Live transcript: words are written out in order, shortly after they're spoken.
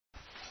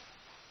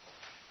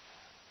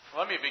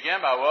Let me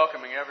begin by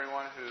welcoming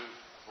everyone who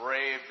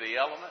braved the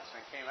elements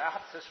and came out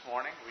this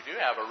morning. We do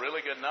have a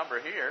really good number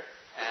here,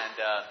 and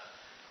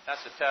that's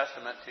a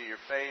testament to your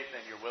faith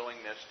and your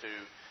willingness to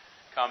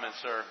come and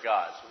serve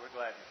God. So we're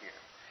glad you're here.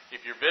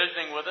 If you're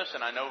visiting with us,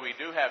 and I know we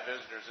do have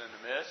visitors in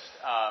the midst,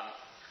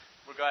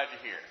 we're glad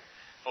you're here.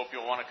 Hope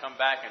you'll want to come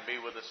back and be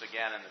with us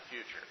again in the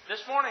future.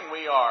 This morning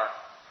we are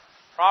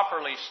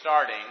properly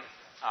starting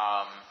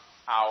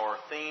our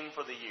theme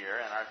for the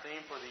year, and our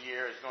theme for the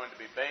year is going to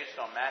be based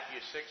on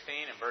Matthew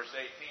 16 and verse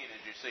 18,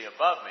 as you see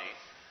above me.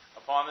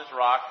 Upon this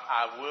rock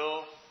I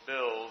will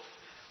build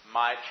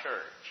my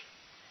church.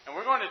 And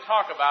we're going to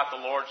talk about the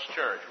Lord's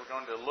church. We're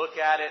going to look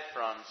at it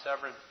from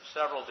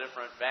several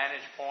different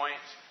vantage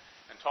points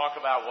and talk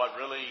about what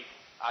really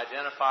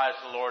identifies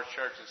the Lord's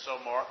church and so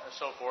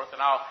forth.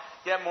 And I'll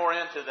get more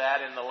into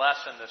that in the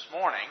lesson this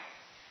morning.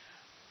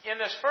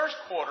 In this first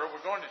quarter,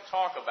 we're going to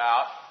talk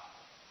about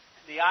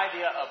the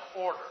idea of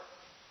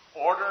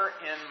order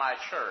in my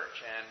church.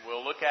 And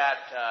we'll look at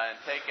and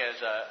take as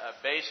a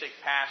basic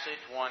passage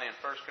one in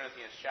 1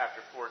 Corinthians chapter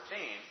 14.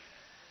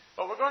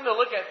 But we're going to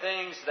look at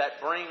things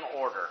that bring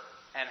order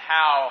and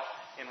how,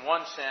 in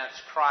one sense,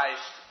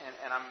 Christ,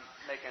 and I'm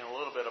making a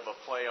little bit of a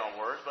play on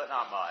words, but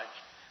not much,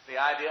 the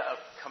idea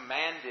of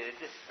commanded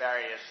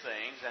various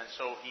things, and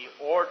so he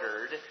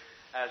ordered,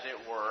 as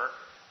it were,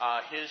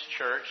 his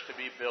church to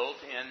be built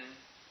in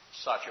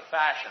such a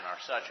fashion or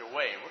such a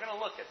way. We're going to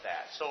look at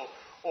that. So,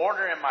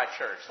 order in my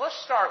church. Let's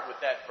start with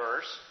that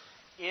verse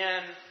in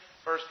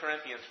 1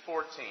 Corinthians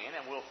 14,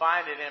 and we'll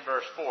find it in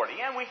verse 40.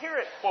 And we hear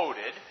it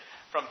quoted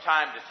from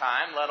time to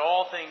time, let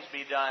all things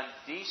be done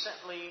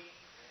decently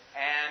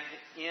and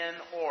in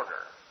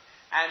order.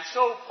 And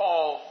so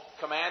Paul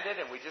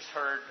commanded, and we just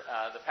heard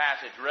the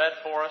passage read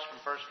for us from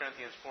 1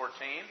 Corinthians 14,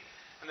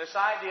 and this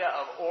idea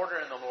of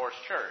order in the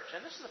Lord's church. And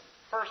this is the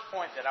first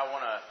point that I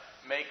want to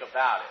make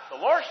about it. The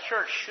Lord's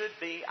church should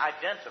be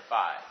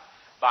identified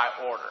by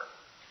order.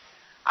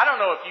 I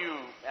don't know if you,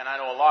 and I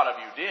know a lot of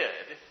you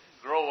did,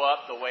 grow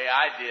up the way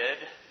I did,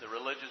 the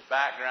religious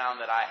background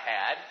that I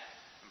had.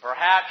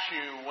 Perhaps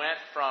you went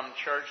from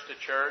church to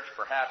church,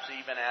 perhaps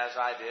even as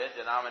I did,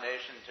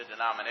 denomination to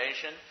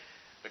denomination,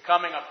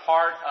 becoming a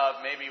part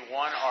of maybe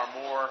one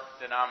or more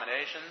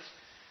denominations,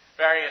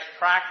 various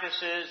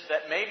practices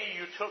that maybe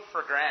you took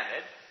for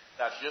granted.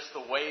 That's just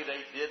the way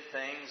they did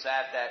things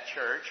at that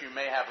church. You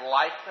may have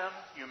liked them.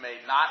 You may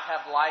not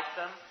have liked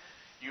them.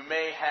 You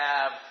may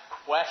have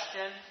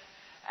questioned,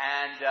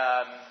 and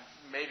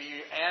maybe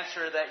the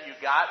answer that you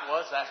got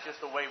was, that's just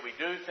the way we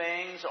do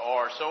things,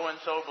 or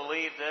so-and-so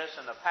believed this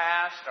in the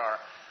past, or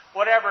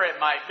whatever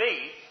it might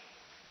be.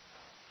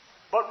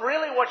 But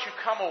really what you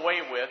come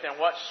away with, and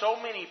what so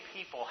many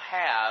people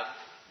have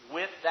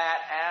with that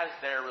as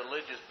their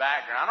religious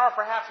background, or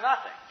perhaps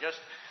nothing,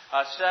 just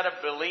a set of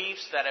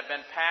beliefs that have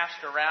been passed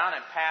around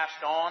and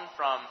passed on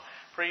from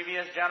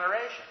previous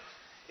generations,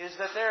 is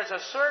that there's a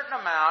certain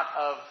amount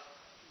of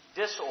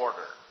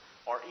disorder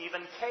or even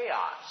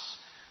chaos,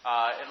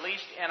 at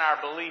least in our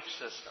belief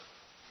system.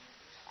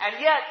 And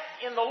yet,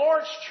 in the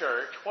Lord's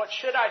church, what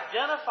should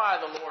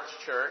identify the Lord's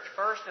church,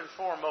 first and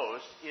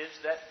foremost, is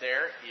that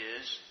there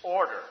is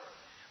order.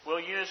 We'll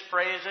use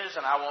phrases,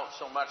 and I won't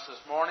so much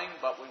this morning,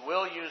 but we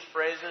will use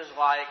phrases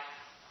like,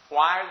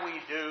 why we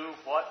do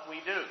what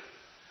we do.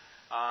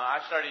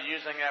 I started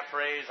using that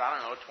phrase,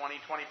 20,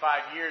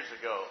 25 years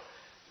ago,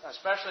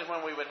 especially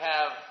when we would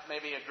have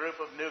maybe a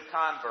group of new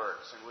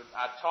converts, and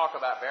I'd talk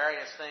about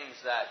various things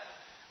that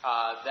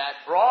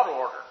brought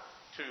order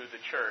to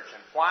the church and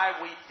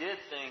why we did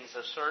things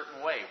a certain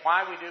way,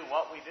 why we do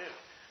what we do.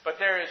 But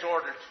there is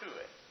order to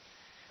it.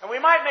 And we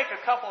might make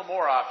a couple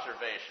more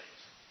observations.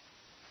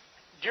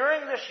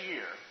 During this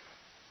year,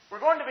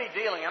 we're going to be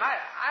dealing, and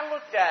I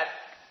looked at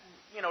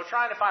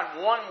trying to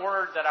find one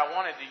word that I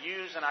wanted to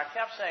use, and I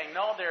kept saying,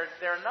 no, there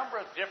are a number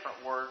of different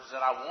words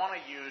that I want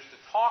to use to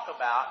talk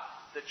about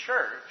the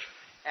church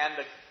and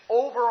the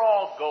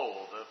overall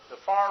goal, the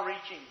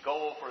far-reaching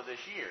goal for this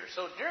year.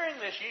 So during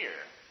this year,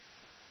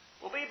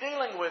 we'll be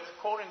dealing with,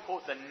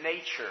 quote-unquote, the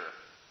nature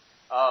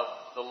of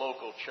the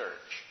local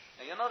church.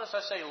 Now, you'll notice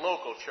I say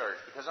local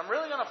church because I'm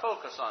really going to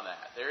focus on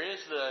that. There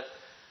is the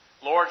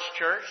Lord's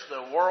church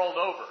the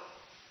world over.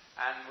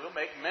 And we'll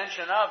make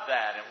mention of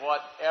that and what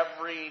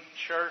every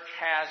church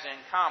has in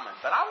common.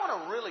 But I want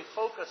to really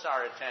focus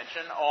our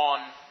attention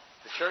on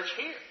the church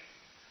here,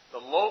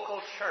 the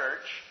local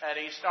church at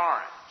East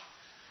Orange.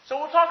 So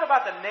we'll talk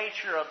about the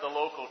nature of the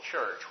local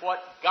church, what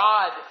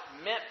God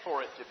meant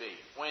for it to be.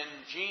 When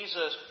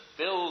Jesus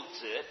builds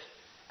it,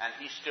 and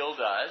He still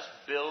does,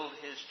 build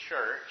His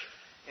church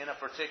in a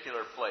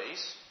particular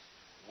place,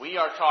 we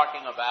are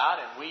talking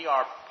about, and we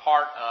are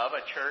part of,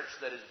 a church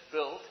that is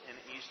built in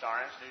East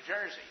Orange, New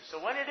Jersey. So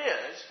when it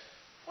is,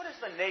 what is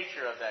the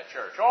nature of that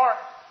church? Or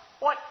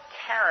what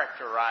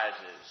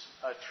characterizes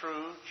a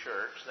true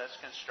church that's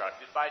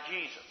constructed by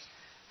Jesus?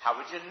 How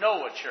would you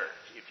know a church?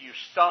 If you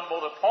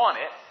stumbled upon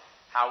it,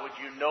 how would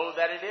you know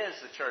that it is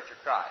the Church of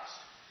Christ?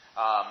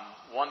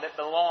 One that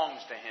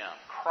belongs to Him.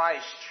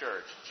 Christ's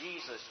church,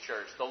 Jesus'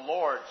 church, the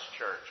Lord's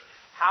church.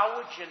 How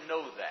would you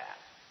know that?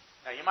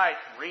 Now, you might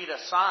read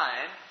a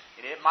sign,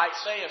 and it might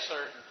say a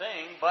certain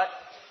thing, but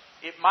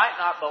it might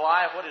not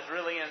belie what is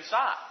really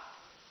inside.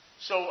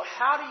 So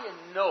how do you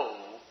know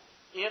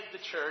if the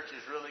church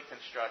is really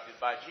constructed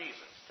by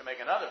Jesus? To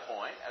make another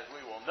point, as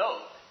we will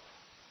note,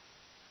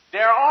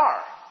 there are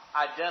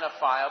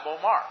identifiable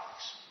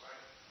marks.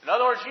 In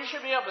other words, you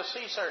should be able to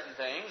see certain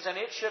things, and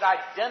it should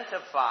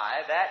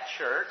identify that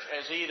church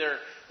as either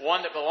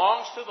one that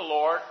belongs to the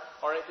Lord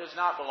or it does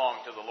not belong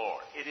to the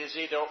Lord. It is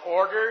either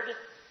ordered,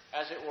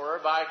 as it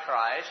were, by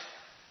Christ,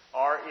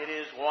 or it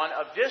is one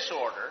of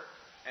disorder,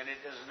 and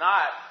it is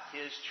not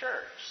His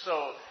church.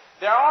 So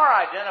there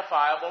are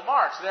identifiable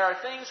marks. There are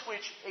things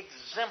which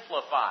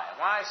exemplify.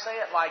 When I say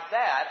it like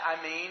that,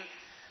 I mean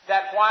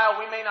that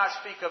while we may not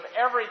speak of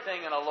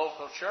everything in a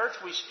local church,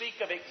 we speak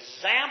of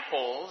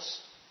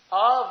examples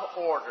of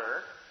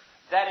order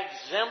that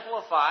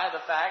exemplify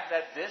the fact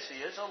that this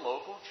is a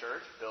local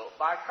church built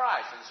by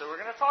Christ. And so we're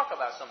going to talk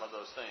about some of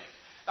those things.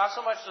 Not so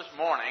much this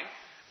morning,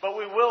 but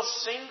we will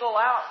single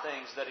out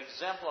things that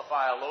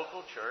exemplify a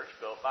local church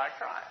built by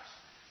Christ.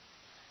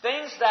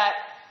 Things that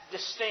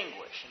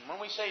distinguish. And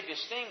when we say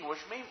distinguish,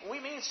 we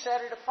mean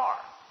set it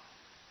apart.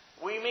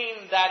 We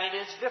mean that it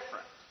is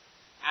different.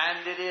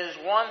 And it is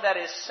one that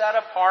is set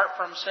apart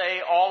from,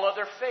 say, all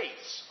other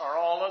faiths or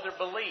all other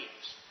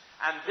beliefs.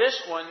 And this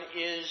one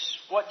is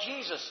what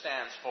Jesus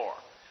stands for.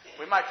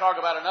 We might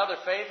talk about another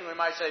faith and we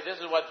might say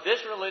this is what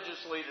this religious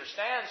leader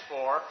stands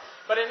for.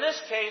 But in this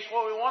case,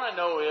 what we want to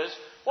know is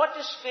what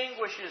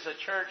distinguishes a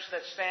church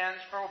that stands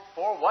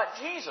for what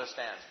Jesus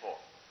stands for.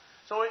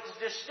 So it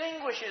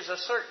distinguishes a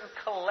certain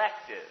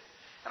collective.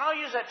 And I'll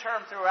use that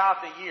term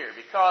throughout the year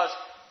because,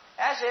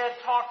 as Ed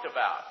talked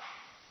about,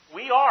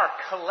 we are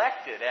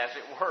collected, as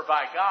it were,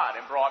 by God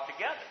and brought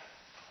together.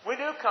 We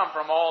do come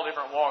from all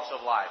different walks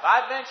of life.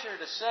 I venture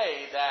to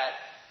say that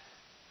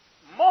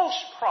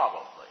most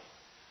probably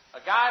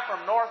a guy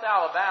from North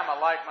Alabama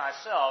like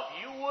myself,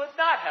 you would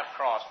not have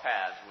crossed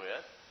paths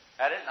with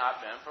had it not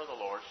been for the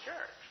Lord's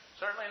church.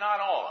 Certainly not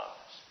all of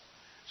us.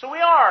 So we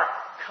are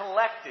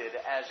collected,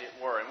 as it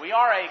were, and we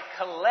are a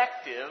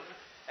collective,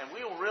 and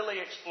we will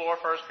really explore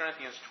 1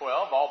 Corinthians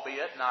 12,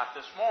 albeit not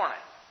this morning.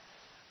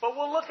 But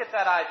we'll look at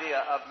that idea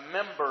of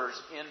members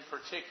in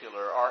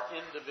particular, or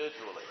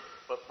individually,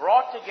 but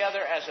brought together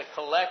as a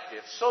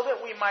collective so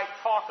that we might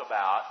talk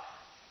about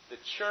the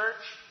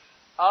church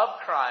of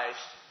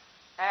Christ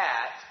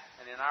at,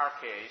 and in our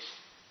case,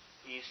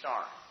 East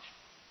Orange.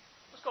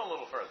 Let's go a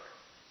little further.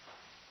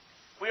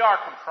 We are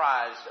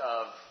comprised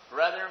of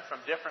brethren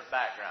from different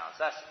backgrounds.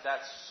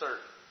 That's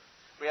certain.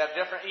 We have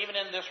different, even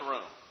in this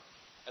room.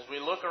 As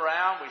we look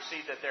around, we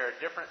see that there are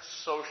different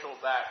social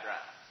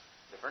backgrounds,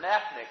 different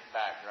ethnic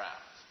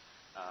backgrounds.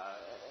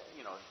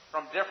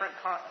 From different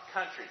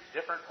countries,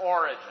 different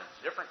origins,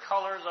 different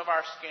colors of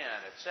our skin,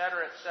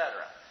 etc.,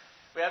 etc.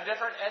 We have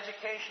different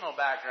educational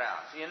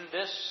backgrounds. In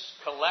this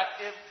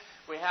collective,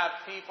 we have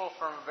people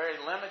from a very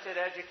limited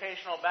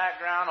educational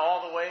background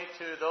all the way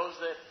to those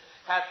that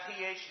have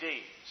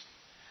PhDs.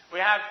 We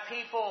have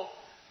people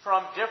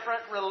from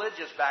different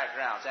religious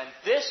backgrounds, and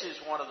this is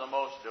one of the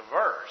most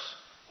diverse.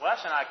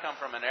 Wes and I come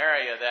from an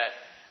area that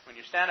when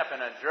you stand up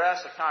and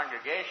address a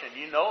congregation,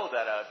 you know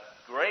that a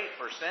great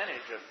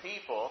percentage of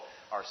people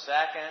are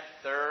second,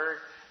 third,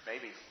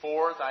 maybe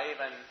fourth.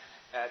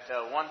 At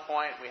one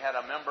point, we had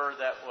a member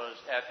that was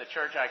at the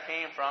church I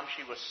came from.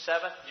 She was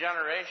seventh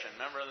generation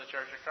member of the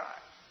Church of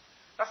Christ.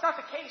 That's not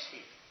the case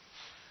here.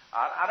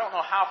 I don't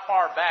know how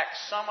far back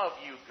some of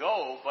you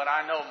go, but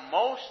I know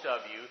most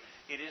of you,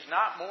 it is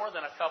not more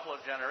than a couple of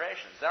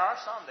generations. There are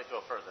some that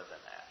go further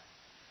than that.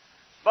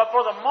 But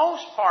for the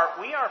most part,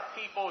 we are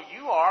people,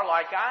 you are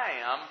like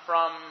I am,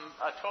 from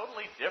a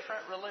totally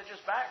different religious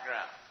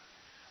background.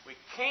 We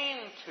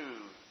came to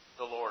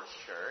the Lord's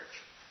church.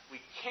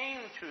 We came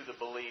to the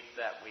belief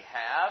that we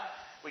have.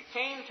 We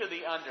came to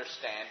the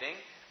understanding.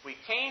 We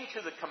came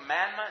to the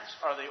commandments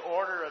or the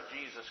order of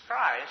Jesus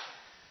Christ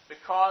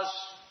because,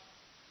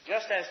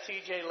 just as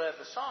TJ led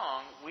the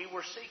song, we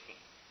were seeking.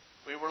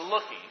 We were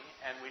looking,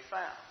 and we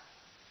found.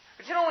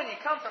 But when you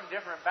come from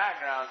different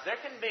backgrounds,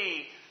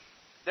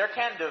 there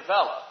can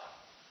develop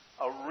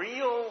a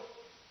real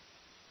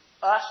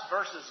us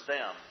versus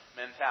them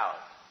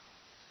mentality.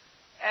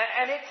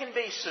 And it can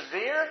be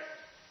severe,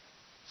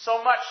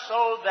 so much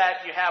so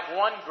that you have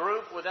one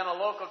group within a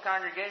local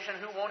congregation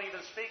who won't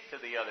even speak to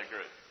the other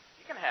group.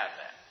 You can have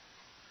that.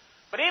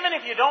 But even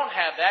if you don't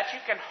have that, you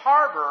can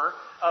harbor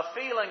a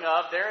feeling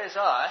of there is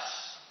us,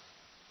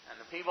 and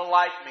the people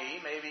like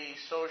me, maybe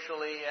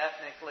socially,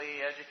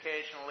 ethnically,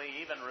 educationally,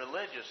 even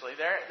religiously.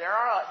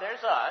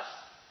 There's us,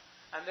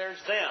 and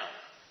there's them.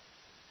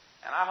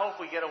 And I hope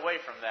we get away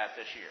from that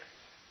this year.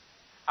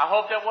 I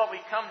hope that what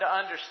we come to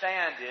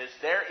understand is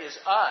there is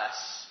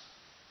us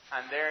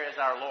and there is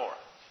our Lord.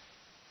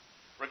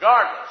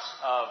 Regardless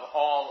of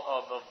all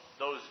of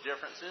those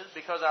differences,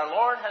 because our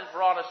Lord has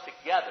brought us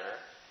together,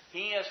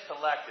 He has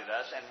collected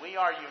us, and we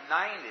are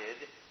united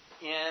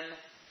in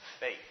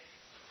faith.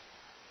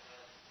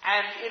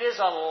 And it is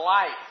a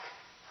like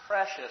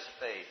precious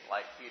faith,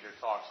 like Peter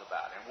talks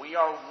about. And we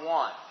are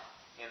one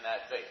in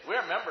that faith. We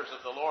are members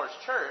of the Lord's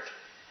church,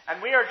 and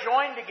we are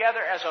joined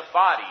together as a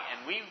body.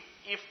 And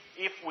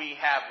if we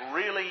have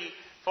really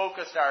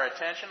focused our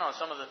attention on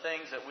some of the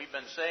things that we've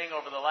been saying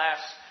over the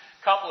last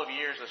couple of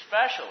years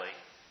especially,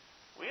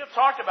 we have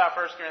talked about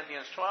 1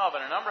 Corinthians 12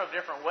 in a number of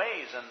different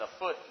ways, and the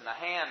foot and the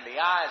hand,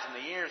 the eyes and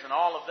the ears and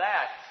all of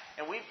that.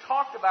 And we've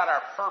talked about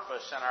our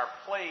purpose and our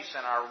place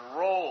and our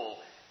role.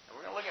 And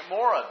we're going to look at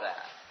more of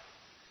that.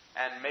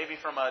 And maybe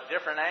from a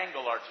different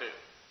angle or two.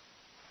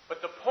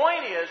 But the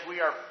point is, we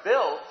are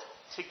built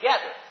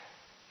together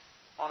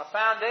on a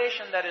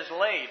foundation that is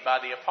laid by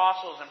the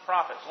apostles and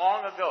prophets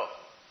long ago.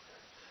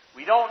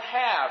 We don't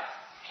have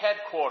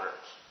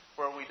headquarters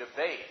where we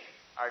debate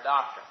our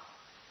doctrine.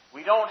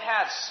 We don't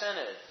have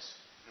synods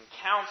and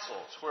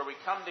councils where we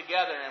come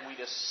together and we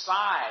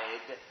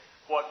decide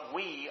what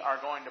we are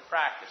going to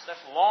practice. That's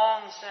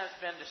long since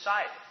been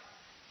decided.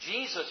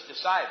 Jesus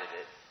decided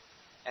it,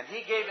 and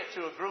He gave it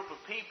to a group of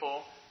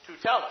people to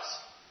tell us.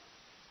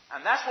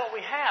 And that's what we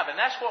have, and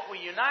that's what we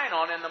unite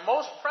on. And the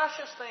most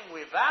precious thing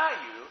we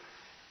value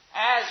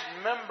as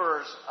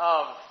members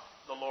of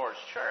the Lord's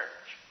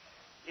church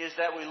is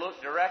that we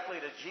look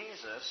directly to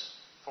Jesus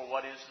for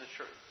what is the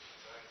truth.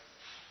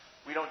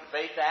 We don't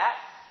debate that.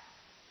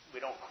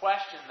 We don't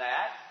question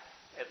that.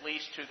 At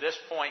least to this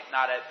point,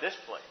 not at this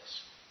place.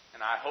 And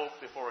I hope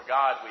before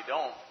God we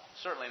don't.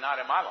 Certainly not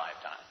in my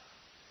lifetime.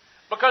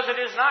 Because it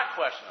is not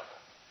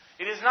questionable.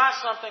 It is not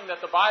something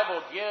that the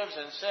Bible gives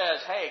and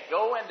says, hey,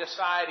 go and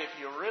decide if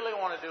you really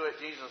want to do it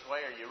Jesus'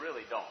 way or you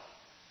really don't.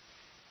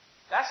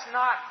 That's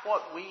not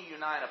what we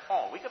unite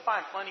upon. We could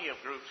find plenty of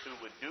groups who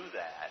would do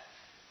that,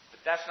 but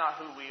that's not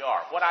who we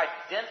are. What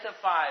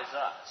identifies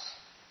us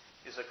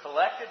is a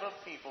collective of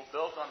people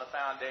built on the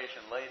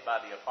foundation laid by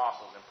the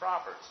apostles and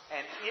prophets.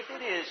 And if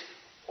it is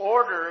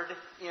ordered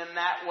in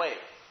that way,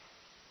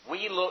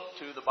 we look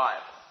to the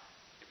Bible.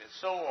 If it's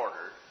so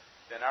ordered,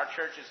 then our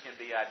churches can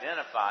be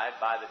identified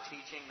by the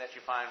teaching that you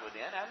find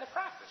within and the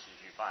practices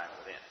you find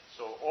within.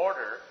 So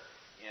order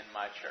in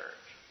my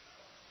church.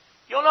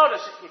 You'll notice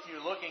if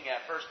you're looking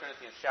at 1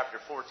 Corinthians chapter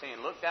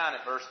 14, look down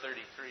at verse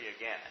 33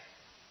 again.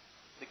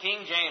 The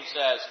King James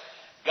says,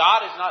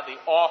 God is not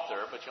the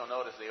author, but you'll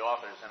notice the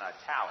author is in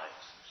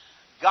italics.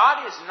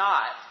 God is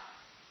not,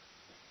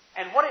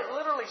 and what it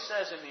literally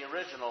says in the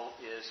original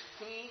is,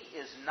 He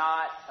is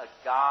not a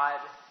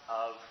God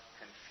of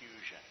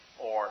confusion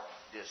or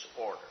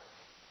disorder.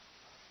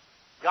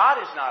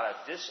 God is not a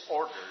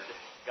disordered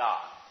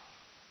God.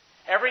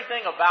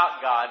 Everything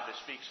about God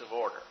bespeaks of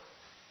order.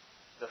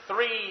 The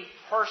three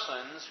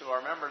persons who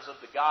are members of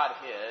the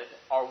Godhead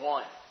are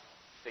one.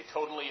 They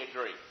totally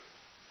agree.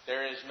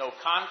 There is no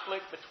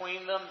conflict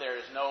between them. There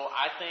is no,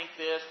 I think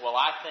this, well,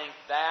 I think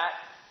that.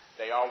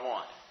 They are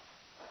one.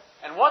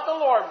 And what the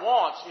Lord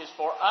wants is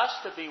for us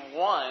to be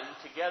one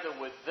together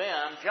with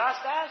them just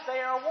as they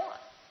are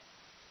one.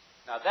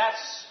 Now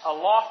that's a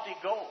lofty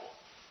goal.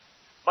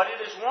 But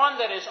it is one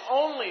that is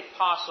only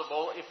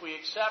possible if we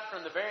accept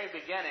from the very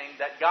beginning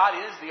that God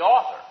is the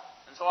author.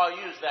 And so I'll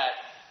use that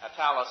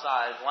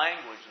italicized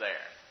language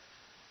there.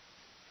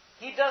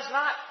 He does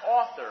not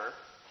author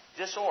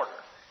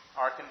disorder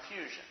or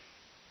confusion.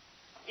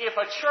 If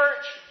a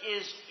church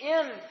is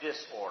in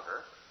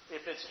disorder,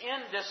 if it's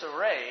in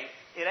disarray,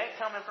 it ain't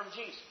coming from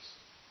Jesus.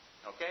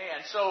 Okay?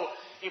 And so,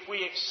 if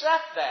we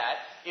accept that,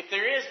 if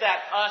there is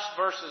that us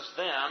versus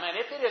them, and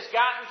if it has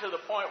gotten to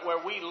the point where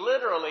we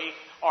literally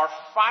are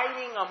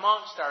fighting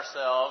amongst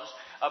ourselves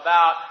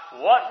about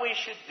what we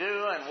should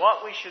do and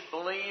what we should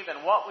believe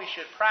and what we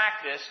should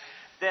practice,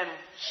 then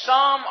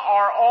some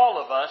or all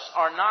of us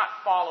are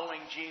not following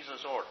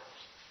Jesus' orders.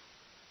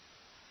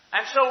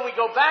 And so we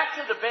go back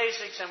to the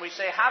basics and we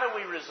say, how do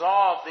we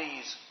resolve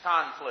these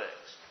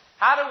conflicts?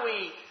 How do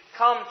we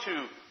come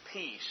to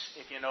peace,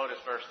 if you notice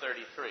verse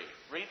 33?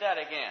 Read that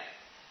again.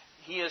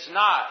 He is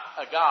not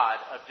a God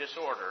of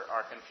disorder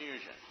or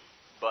confusion,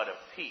 but of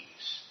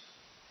peace.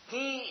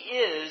 He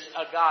is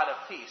a God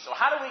of peace. So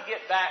how do we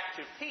get back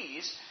to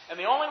peace? And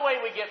the only way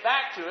we get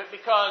back to it,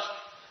 because,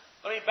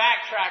 let me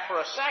backtrack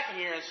for a second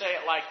here and say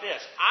it like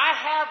this. I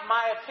have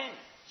my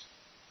opinions.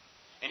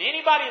 And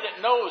anybody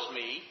that knows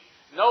me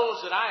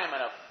knows that I am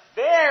a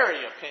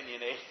very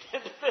opinionated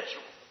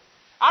individual.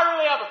 I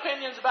really have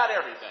opinions about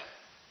everything.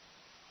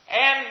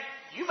 And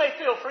you may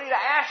feel free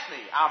to ask me.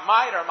 I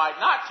might or might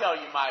not tell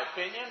you my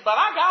opinion, but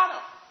I got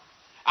them.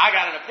 I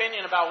got an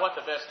opinion about what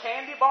the best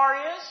candy bar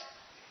is,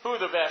 who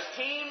the best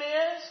team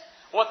is,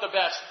 what the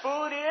best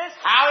food is,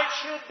 how it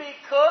should be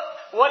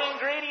cooked, what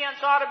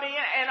ingredients ought to be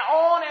in, and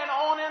on and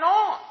on and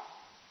on.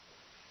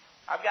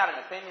 I've got an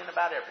opinion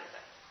about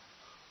everything.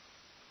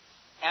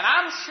 And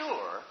I'm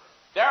sure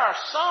there are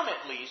some,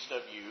 at least,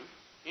 of you,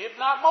 if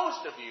not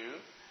most of you,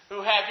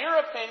 who have your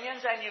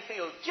opinions and you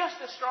feel just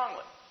as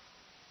strongly.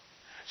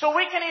 So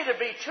we can either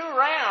be two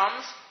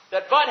rams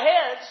that butt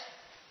heads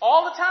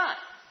all the time,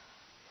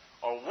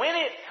 or when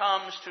it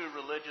comes to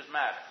religious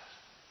matters,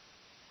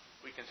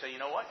 we can say, you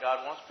know what?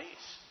 God wants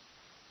peace.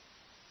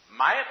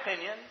 My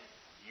opinion,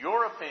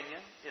 your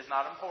opinion, is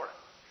not important.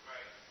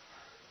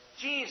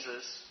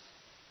 Jesus'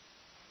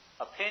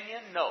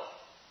 opinion? No.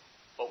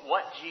 But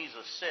what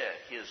Jesus said,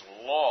 His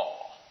law.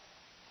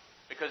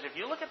 Because if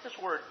you look at this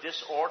word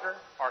disorder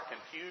or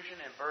confusion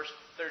in verse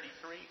 33,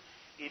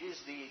 it is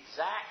the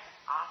exact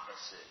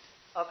opposite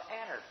of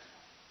anarchy.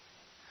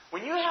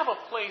 When you have a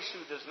place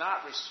who does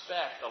not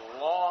respect the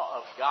law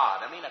of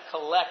God, I mean a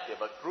collective,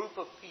 a group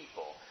of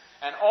people,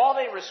 and all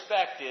they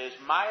respect is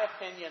my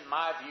opinion,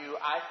 my view,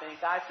 I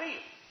think, I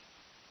feel,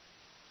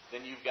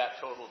 then you've got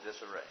total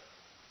disarray,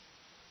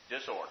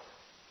 disorder.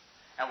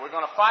 And we're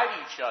going to fight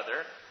each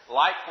other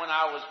like when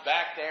I was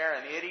back there,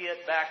 an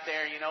idiot back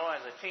there,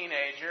 as a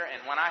teenager,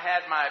 and when I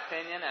had my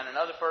opinion and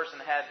another person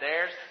had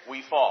theirs,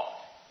 we fought.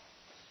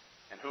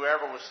 And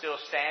whoever was still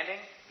standing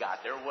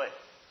got their way.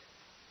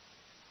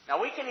 Now,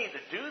 we can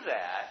either do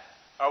that,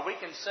 or we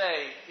can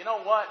say, you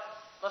know what,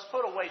 let's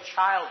put away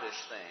childish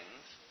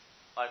things,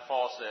 like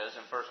Paul says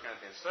in 1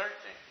 Corinthians 13,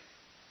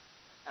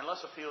 and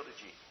let's appeal to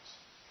Jesus.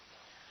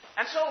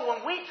 And so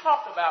when we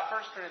talk about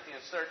 1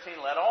 Corinthians 13,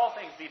 let all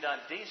things be done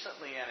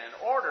decently and in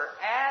order,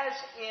 as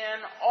in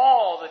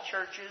all the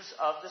churches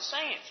of the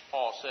saints,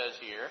 Paul says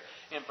here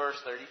in verse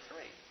 33.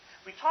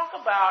 We talk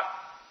about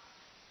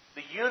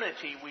the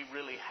unity we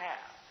really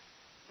have.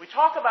 We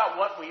talk about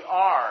what we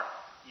are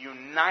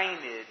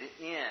united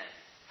in,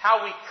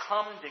 how we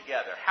come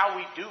together, how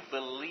we do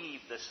believe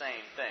the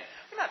same thing.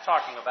 We're not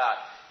talking about,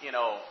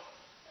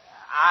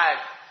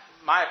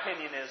 my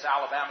opinion is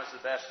Alabama's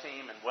the best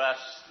team and Wes,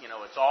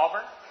 it's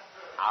Auburn.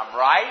 I'm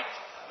right.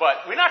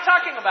 But we're not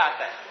talking about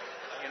that,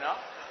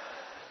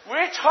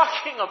 We're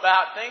talking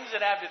about things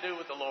that have to do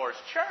with the Lord's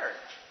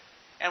church.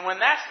 And when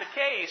that's the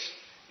case,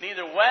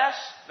 neither Wes,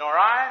 nor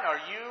I, nor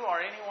you, or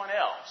anyone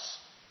else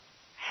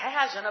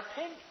has an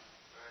opinion.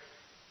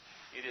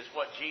 It is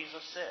what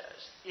Jesus says,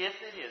 if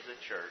it is a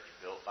church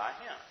built by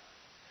Him.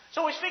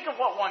 So we speak of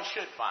what one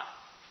should find.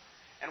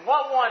 And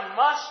what one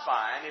must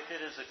find if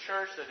it is a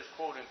church that is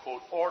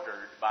quote-unquote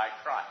ordered by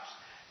Christ.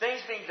 Things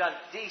being done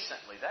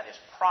decently, that is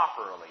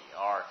properly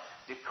or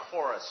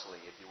decorously,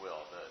 if you will,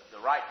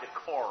 the right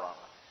decorum.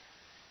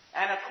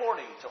 And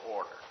according to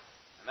order.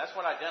 And that's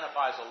what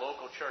identifies a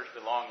local church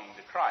belonging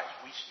to Christ.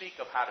 We speak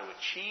of how to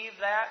achieve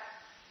that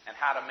and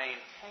how to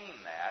maintain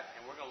that.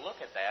 And we're going to look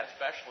at that,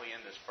 especially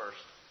in this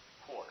first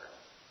quarter.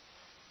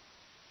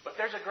 But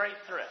there's a great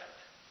threat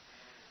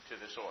to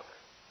this order.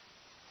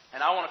 And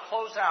I want to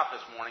close out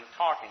this morning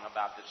talking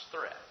about this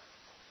threat.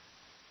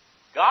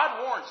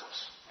 God warns us,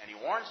 and He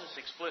warns us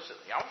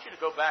explicitly. I want you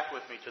to go back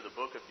with me to the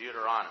book of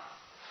Deuteronomy.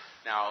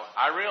 Now,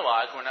 I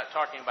realize we're not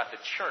talking about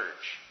the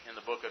church in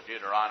the book of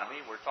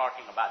Deuteronomy. We're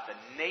talking about the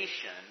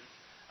nation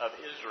of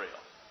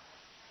Israel.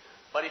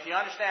 But if you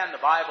understand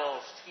the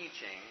Bible's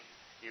teaching,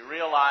 you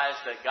realize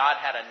that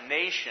God had a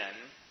nation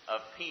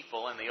of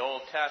people in the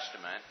Old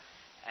Testament,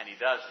 and He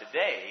does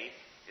today.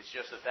 It's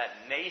just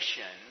that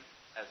nation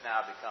has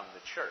now become the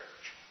church.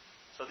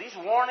 So these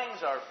warnings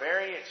are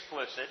very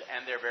explicit,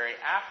 and they're very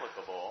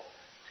applicable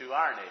to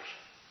our nation.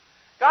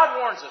 God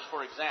warns us,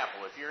 for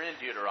example, if you're in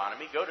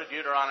Deuteronomy, go to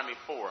Deuteronomy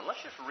 4, and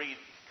let's just read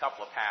a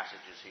couple of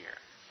passages here.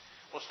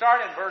 We'll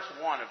start in verse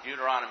 1 of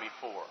Deuteronomy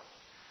 4.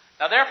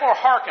 Now therefore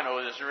hearken,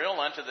 O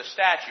Israel, unto the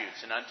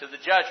statutes and unto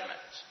the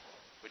judgments,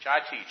 which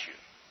I teach you,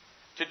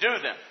 to do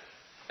them,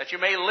 that you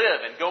may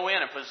live and go in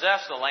and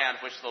possess the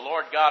land which the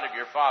Lord God of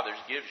your fathers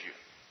gives you.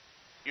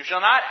 You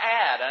shall not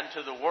add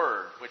unto the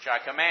word which I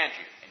command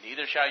you, and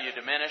neither shall you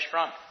diminish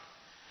from it,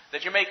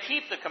 that you may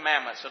keep the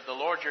commandments of the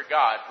Lord your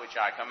God which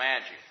I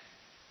command you.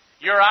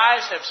 Your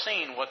eyes have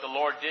seen what the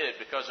Lord did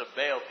because of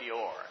Baal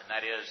Peor, and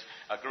that is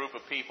a group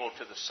of people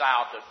to the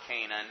south of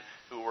Canaan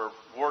who were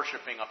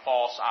worshiping a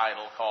false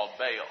idol called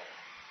Baal.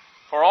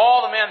 For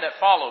all the men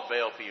that followed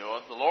Baal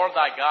Peor, the Lord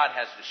thy God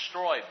has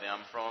destroyed them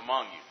from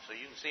among you. So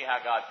you can see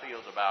how God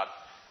feels about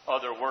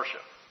other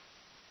worship.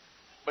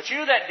 But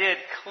you that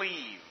did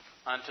cleave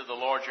unto the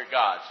Lord your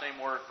God,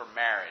 same word for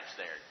marriage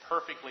there,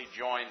 perfectly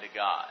joined to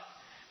God,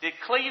 did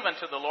cleave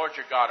unto the Lord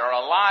your God, are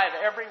alive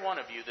every one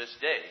of you this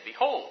day.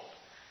 Behold,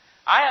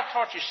 I have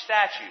taught you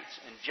statutes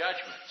and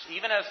judgments,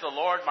 even as the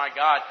Lord my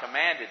God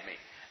commanded me,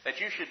 that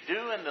you should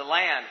do in the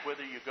land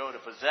whither you go to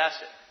possess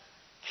it.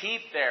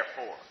 Keep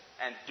therefore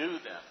and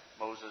do them.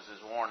 Moses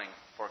is warning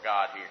for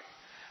God here.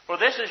 For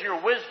this is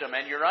your wisdom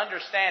and your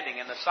understanding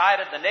in the sight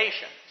of the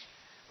nations,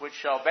 which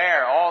shall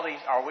hear all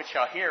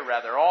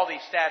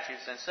these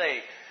statutes and say,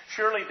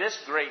 surely this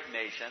great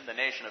nation, the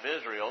nation of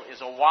Israel,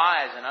 is a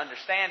wise and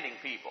understanding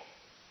people.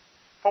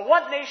 For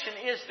what nation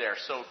is there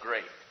so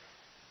great,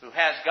 who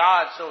has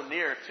God so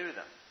near to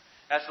them,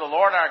 as the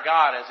Lord our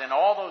God, as in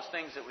all those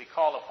things that we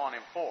call upon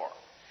Him for?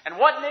 And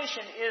what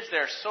nation is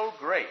there so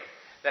great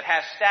that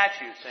has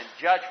statutes and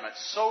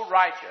judgments so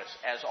righteous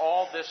as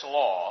all this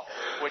law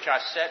which I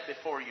set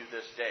before you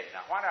this day?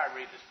 Now, why do I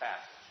read this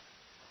passage?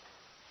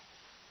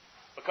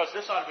 Because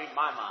this ought to be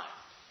my mind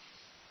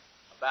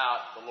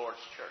about the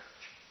Lord's church.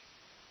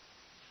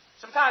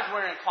 Sometimes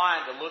we're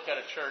inclined to look at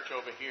a church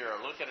over here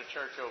or look at a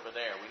church over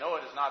there. We know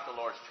it is not the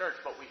Lord's church,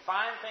 but we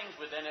find things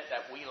within it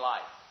that we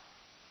like.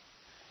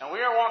 And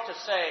we are wont to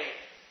say,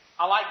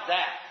 I like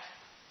that.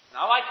 And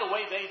I like the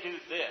way they do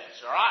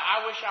this. Or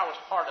I wish I was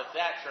part of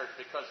that church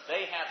because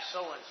they have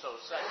so-and-so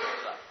such and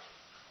such.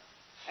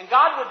 And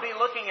God would be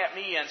looking at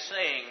me and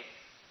saying,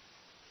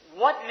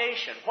 what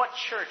nation, what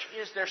church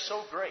is there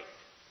so great?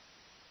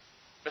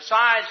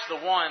 Besides the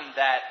one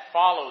that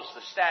follows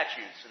the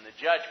statutes and the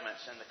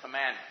judgments and the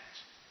commandments.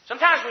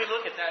 Sometimes we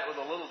look at that with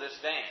a little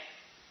disdain.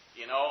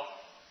 You know,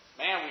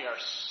 man, we are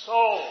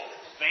so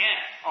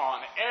bent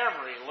on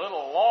every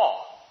little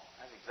law.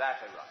 That's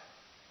exactly right.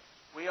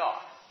 We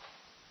are.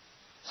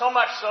 So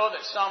much so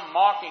that some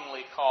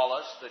mockingly call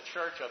us the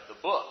church of the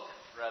book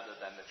rather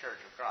than the church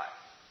of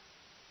Christ.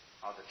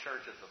 Or the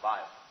church of the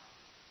Bible.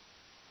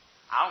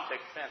 I don't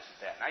take offense at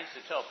that. And I used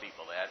to tell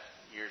people that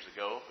years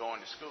ago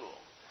going to school.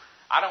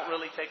 I don't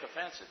really take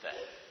offense at that.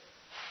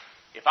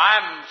 If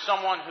I'm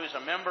someone who's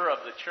a member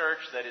of the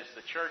church that is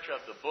the church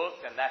of the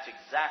book, then that's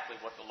exactly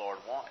what the Lord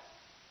wanted.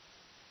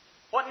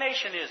 What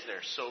nation is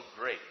there so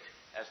great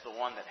as the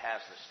one that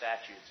has the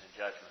statutes and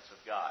judgments of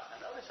God?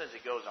 Now notice as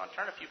he goes on,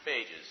 turn a few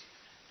pages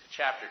to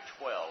chapter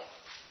 12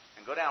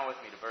 and go down with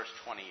me to verse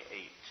 28.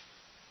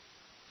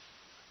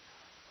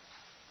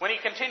 When he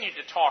continued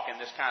to talk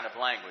in this kind of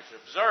language,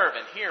 observe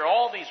and hear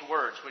all these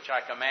words which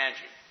I command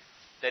you,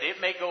 that it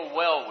may go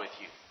well with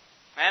you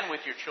and with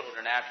your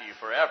children after you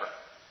forever,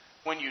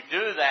 when you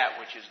do that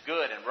which is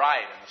good and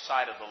right in the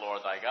sight of the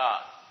Lord thy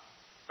God.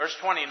 Verse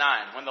 29,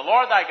 when the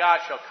Lord thy God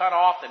shall cut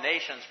off the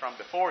nations from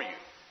before you,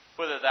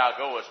 whither thou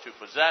goest to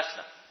possess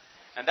them,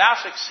 and thou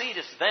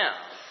succeedest them,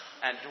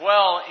 and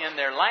dwell in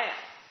their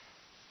land.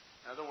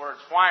 In other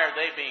words, why are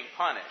they being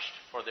punished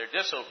for their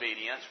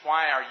disobedience?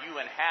 Why are you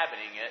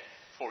inhabiting it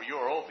for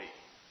your obedience?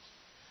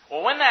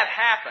 Well, when that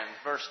happens,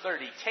 verse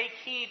 30, take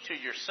heed to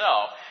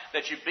yourself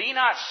that you be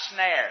not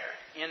snared,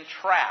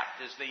 entrapped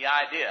is the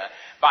idea,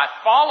 by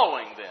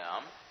following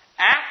them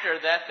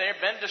after that they've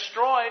been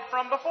destroyed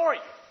from before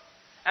you.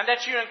 And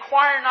that you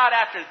inquire not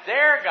after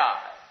their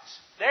gods,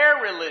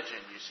 their religion,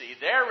 you see,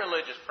 their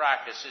religious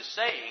practices,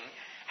 saying,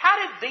 how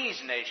did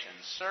these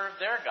nations serve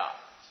their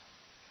gods?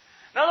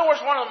 In other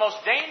words, one of the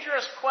most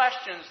dangerous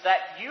questions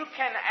that you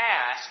can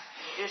ask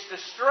is to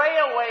stray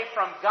away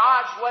from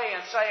God's way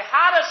and say,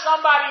 how does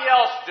somebody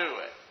else do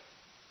it?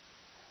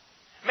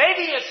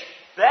 Maybe it's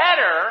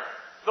better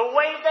the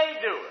way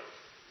they do it.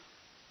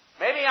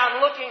 Maybe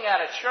I'm looking at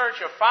a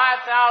church of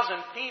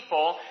 5,000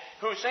 people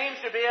who seems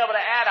to be able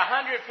to add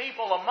 100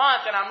 people a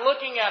month, and I'm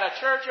looking at a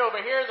church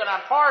over here that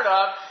I'm part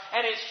of,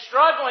 and it's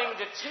struggling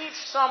to teach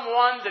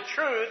someone the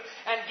truth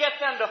and get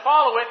them to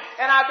follow it,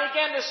 and I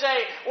begin to say,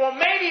 well,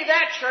 maybe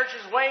that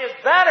church's way is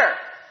better.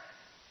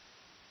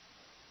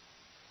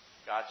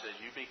 God says,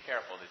 you be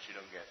careful that you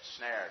don't get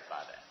snared by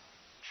that,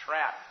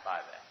 trapped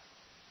by that,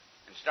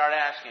 and start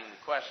asking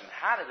the question,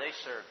 how do they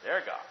serve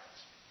their gods?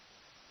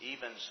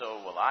 Even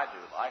so will I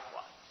do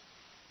likewise.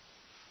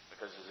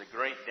 Because there's a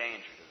great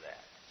danger to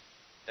that.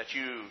 That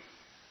you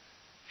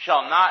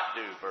shall not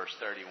do, verse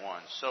 31,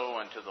 so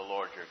unto the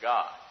Lord your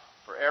God.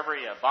 For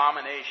every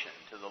abomination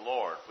to the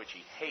Lord which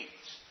he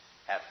hates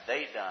have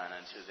they done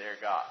unto their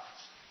gods.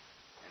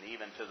 And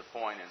even to the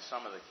point in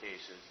some of the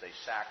cases they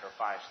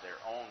sacrifice their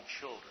own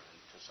children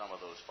to some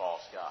of those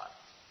false gods.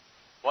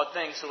 What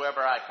things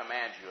soever I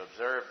command you,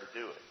 observe to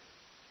do it.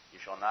 You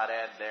shall not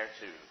add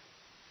thereto,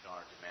 nor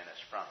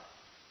diminish from it.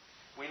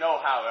 We know,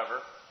 however,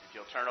 if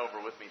you'll turn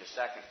over with me to 2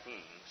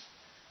 Kings,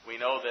 we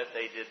know that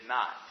they did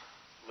not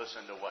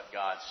listen to what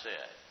God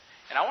said.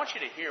 And I want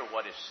you to hear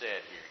what is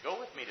said here. Go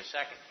with me to 2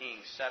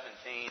 Kings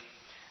 17.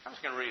 I'm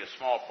just going to read a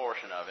small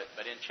portion of it.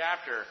 But in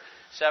chapter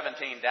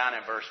 17, down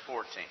in verse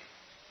 14.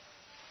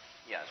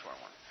 Yeah, that's where I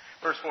want it.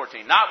 Verse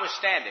 14.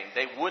 Notwithstanding,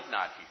 they would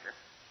not hear,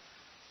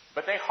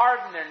 but they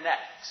hardened their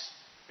necks.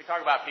 We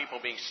talk about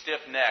people being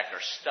stiff-necked or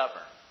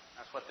stubborn.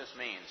 That's what this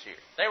means here.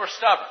 They were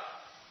stubborn,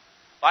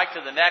 like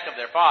to the neck of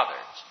their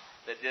fathers,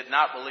 that did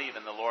not believe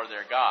in the Lord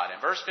their God.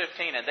 In verse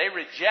 15, and they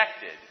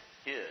rejected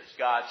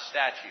God's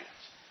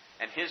statutes,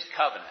 and his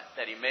covenant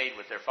that he made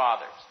with their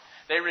fathers.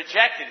 They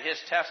rejected his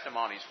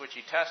testimonies, which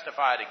he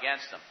testified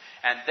against them.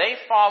 And they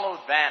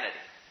followed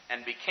vanity,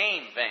 and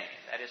became vain.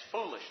 That is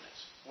foolishness,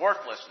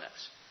 worthlessness.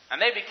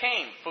 And they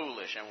became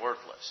foolish and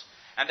worthless.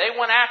 And they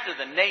went after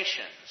the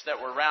nations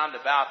that were round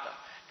about them,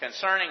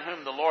 concerning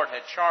whom the Lord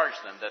had charged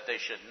them that they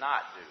should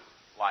not do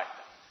like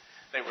them.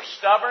 They were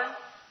stubborn.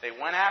 They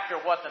went after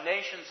what the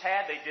nations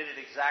had. They did it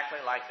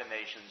exactly like the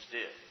nations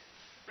did.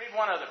 Read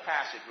one other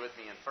passage with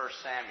me in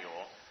 1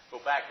 Samuel.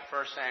 Go back to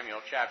 1 Samuel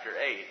chapter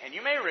 8. And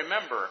you may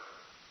remember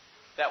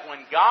that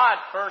when God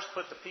first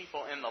put the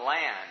people in the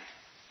land,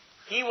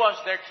 he was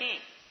their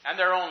king and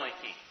their only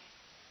king.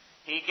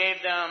 He gave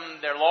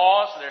them their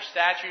laws, their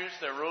statutes,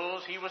 their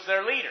rules. He was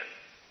their leader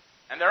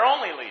and their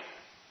only leader.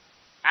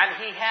 And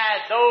he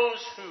had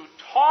those who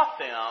taught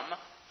them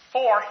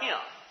for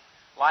him,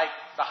 like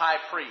the high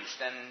priest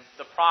and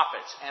the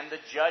prophets and the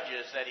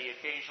judges that he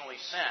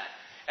occasionally sent,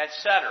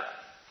 etc.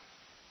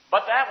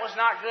 But that was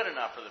not good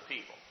enough for the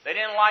people. They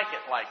didn't like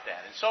it like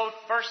that. And so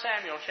 1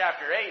 Samuel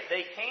chapter 8,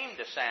 they came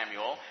to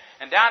Samuel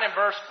And down in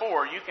verse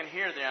 4, you can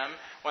hear them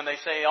when they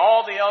say,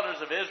 all the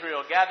elders of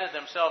Israel gathered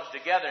themselves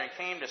together and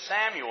came to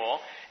Samuel,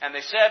 and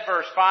they said,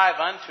 verse 5,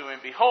 unto him,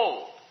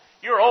 behold,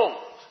 you're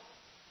old,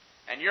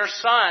 and your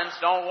sons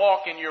don't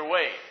walk in your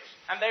ways.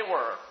 And they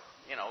were,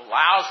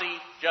 lousy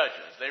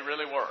judges. They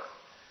really were.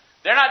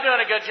 They're not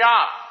doing a good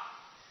job.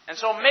 And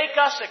so make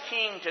us a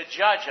king to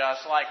judge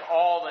us like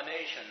all the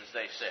nations,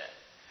 they said.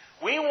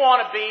 We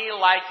want to be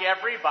like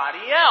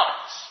everybody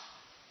else.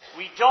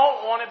 We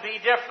don't want to be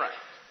different.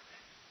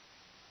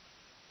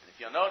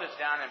 You'll notice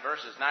down in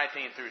verses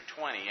 19 through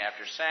 20,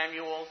 after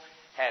Samuel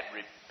had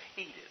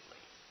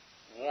repeatedly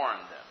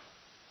warned them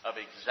of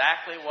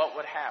exactly what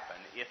would happen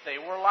if they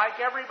were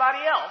like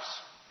everybody else.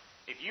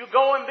 If you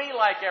go and be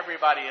like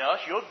everybody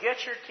else, you'll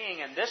get your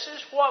king, and this is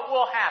what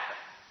will happen.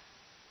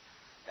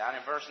 Down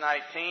in verse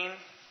 19,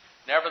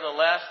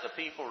 nevertheless, the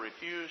people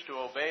refused to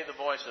obey the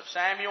voice of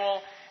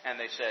Samuel, and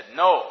they said,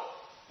 no,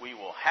 we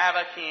will have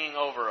a king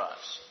over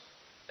us,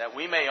 that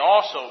we may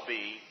also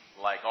be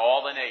like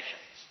all the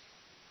nations,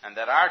 and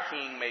that our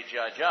king may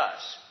judge us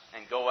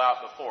and go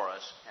out before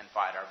us and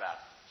fight our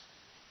battles.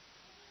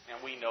 And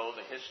we know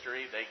the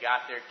history. They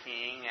got their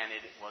king, and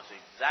it was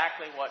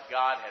exactly what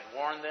God had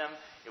warned them.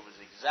 It was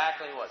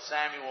exactly what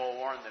Samuel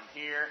warned them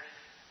here,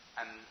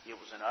 and it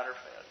was an utter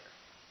failure.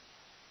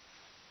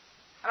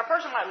 And a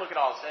person might look at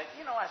all and say,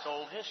 that's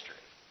old history.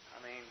 I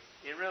mean,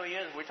 it really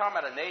is. We're talking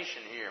about a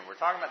nation here, and we're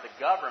talking about the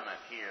government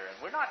here, and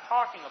we're not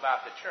talking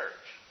about the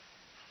church.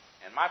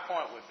 And my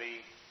point would be,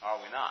 are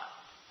we not?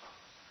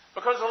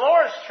 Because the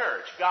Lord's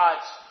church,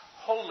 God's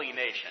holy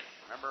nation,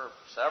 remember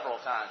several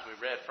times we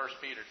read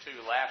 1 Peter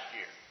 2 last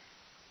year,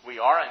 we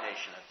are a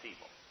nation of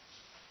people.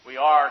 We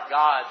are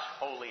God's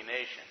holy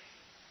nation.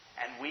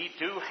 And we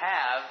do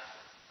have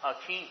a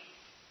king,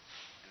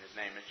 and his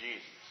name is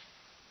Jesus.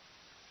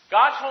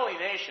 God's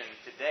holy nation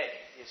today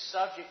is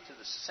subject to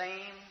the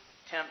same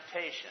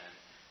temptation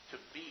to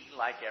be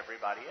like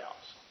everybody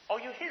else. Oh,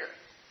 you hear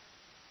it.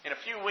 In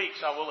a few weeks,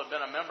 I will have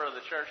been a member of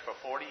the church for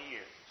 40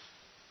 years.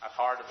 That's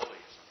hard to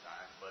believe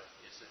sometimes, but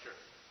it's the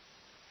truth.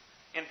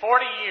 In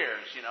 40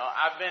 years,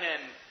 I've been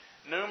in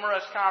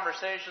numerous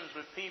conversations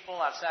with people.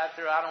 I've sat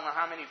through I don't know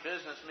how many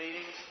business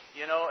meetings,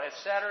 et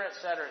cetera, et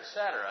cetera, et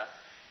cetera.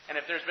 And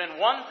if there's been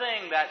one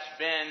thing that's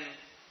been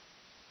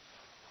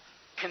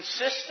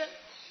consistent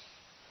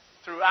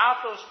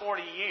throughout those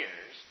 40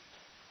 years,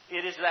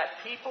 it is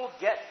that people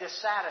get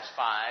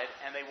dissatisfied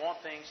and they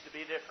want things to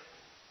be different.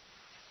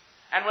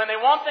 And when they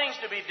want things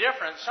to be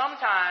different,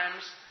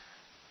 sometimes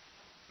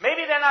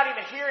maybe they're not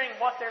even hearing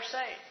what they're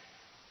saying.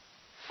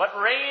 But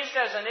raised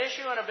as an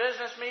issue in a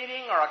business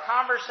meeting or a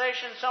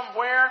conversation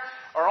somewhere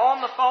or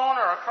on the phone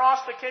or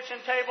across the kitchen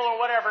table or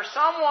whatever,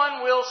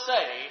 someone will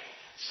say,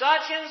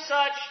 such and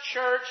such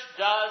church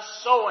does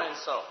so and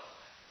so.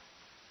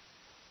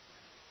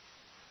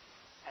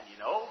 And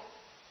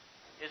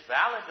it's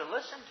valid to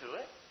listen to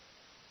it.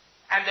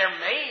 And there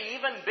may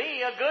even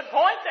be a good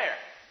point there.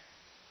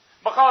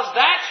 Because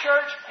that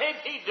church may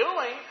be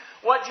doing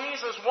what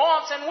Jesus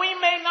wants, and we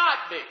may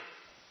not be.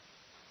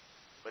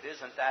 But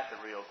isn't that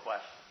the real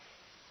question?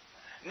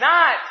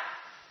 Not,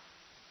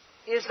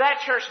 is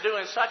that church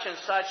doing such and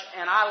such,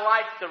 and I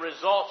like the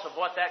results of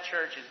what that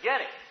church is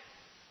getting,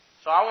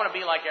 so I want to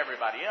be like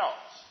everybody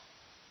else.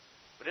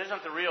 But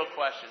isn't the real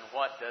question,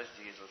 what does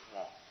Jesus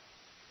want?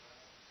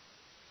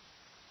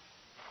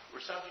 We're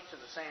subject to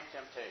the same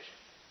temptation.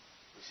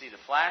 We see the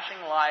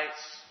flashing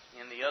lights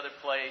in the other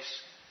place,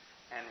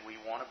 and we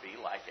want to be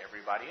like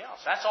everybody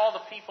else. That's all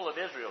the people of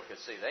Israel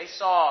could see. They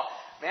saw,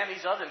 man,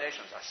 these other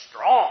nations are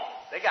strong.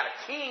 They got a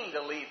king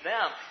to lead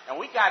them. And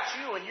we got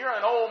you, and you're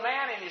an old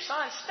man, and your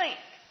sons stink.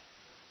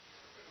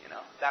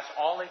 That's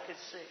all they could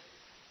see.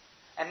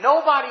 And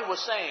nobody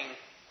was saying,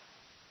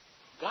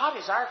 God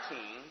is our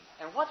king,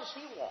 and what does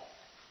he want?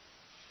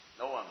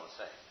 No one was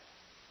saying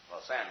that.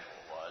 Well,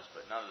 Samuel was,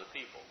 but none of the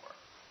people were.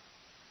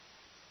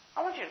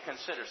 I want you to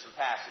consider some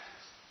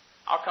passages.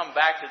 I'll come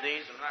back to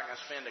these. I'm not going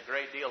to spend a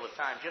great deal of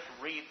time. Just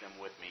read them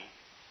with me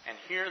and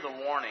hear the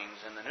warnings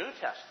in the New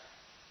Testament.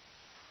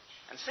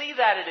 And see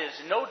that it is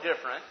no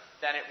different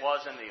than it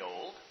was in the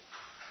Old.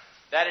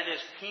 That it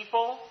is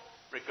people,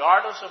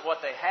 regardless of what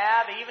they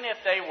have, even if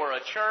they were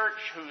a church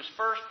whose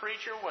first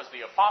preacher was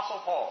the Apostle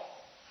Paul,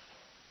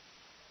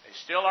 they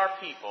still are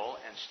people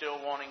and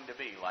still wanting to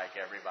be like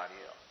everybody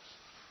else.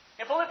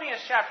 In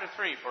Philippians chapter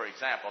 3, for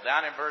example,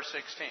 down in verse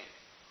 16,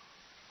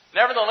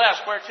 nevertheless,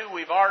 whereto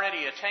we've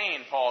already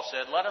attained, Paul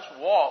said, let us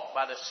walk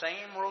by the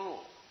same rule.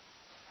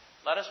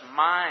 Let us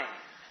mind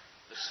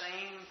the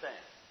same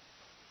thing.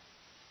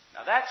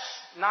 Now that's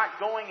not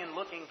going and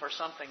looking for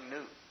something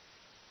new.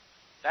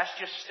 That's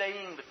just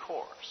staying the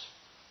course.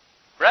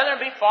 Brethren,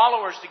 be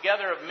followers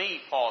together of me,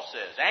 Paul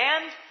says,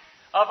 and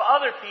of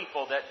other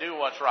people that do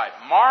what's right.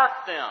 Mark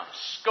them,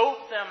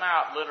 scope them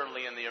out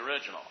literally in the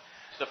original.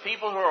 The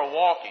people who are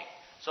walking,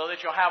 so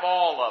that you'll have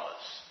all of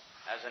us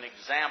as an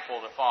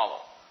example to follow.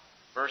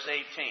 Verse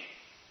 18,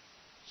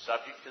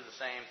 subject to the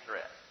same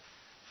thread.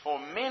 For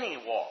many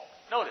walk.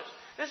 Notice,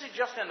 this is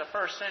just in the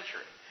first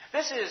century.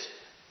 This is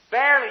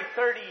barely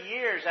 30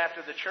 years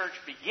after the church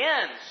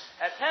begins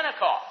at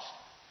Pentecost.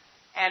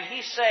 And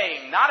he's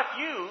saying, not a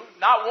few,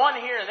 not one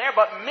here and there,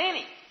 but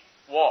many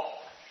walk,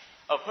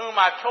 of whom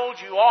I've told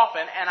you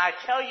often, and I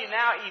tell you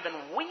now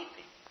even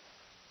weeping.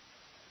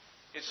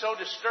 It's so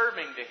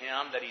disturbing to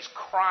him that he's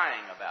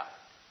crying about it.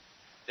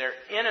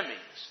 They're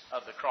enemies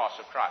of the cross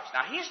of Christ.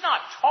 Now, he's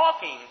not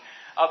talking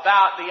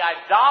about the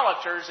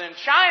idolaters in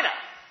China.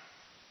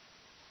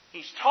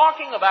 He's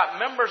talking about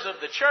members of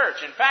the church.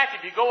 In fact,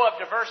 if you go up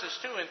to verses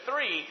 2 and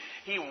 3,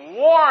 he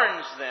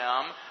warns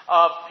them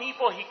of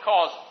people he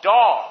calls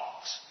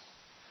dogs.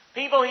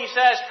 People, he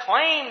says,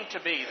 claim to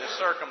be the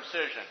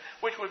circumcision,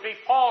 which would be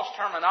Paul's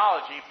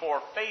terminology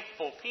for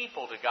faithful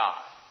people to God.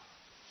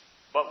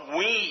 But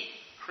we,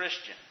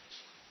 Christians,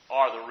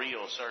 are the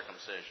real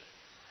circumcision.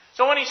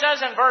 So when he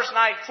says in verse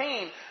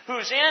 19,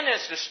 whose end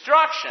is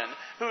destruction,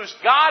 whose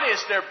God is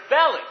their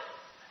belly,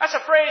 that's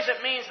a phrase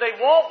that means they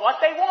want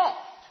what they want.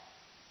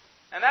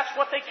 And that's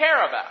what they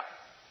care about.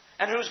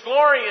 And whose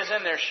glory is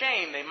in their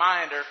shame, they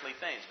mind earthly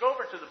things. Go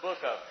over to the book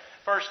of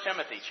 1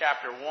 Timothy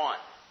chapter 1.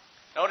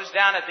 Notice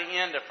down at the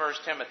end of 1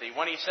 Timothy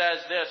when he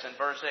says this in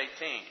verse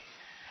 18.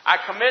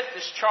 I commit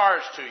this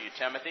charge to you,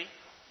 Timothy,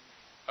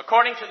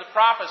 according to the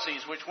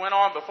prophecies which went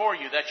on before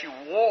you, that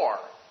you war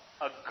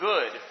a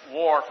good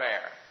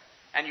warfare.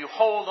 And you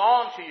hold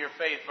on to your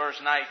faith, verse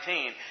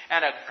 19,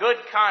 and a good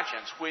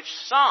conscience, which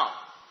some,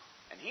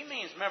 and he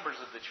means members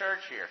of the church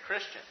here,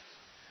 Christians,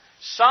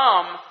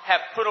 some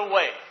have put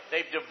away.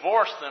 They've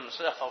divorced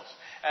themselves,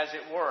 as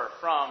it were,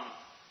 from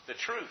the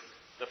truth,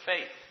 the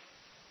faith.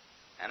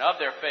 And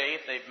of their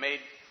faith, they've made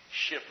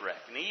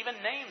shipwreck. And he even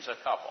names a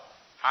couple,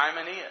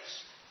 Hymenaeus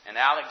and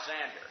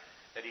Alexander,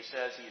 that he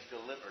says he's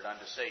delivered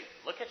unto Satan.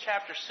 Look at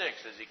chapter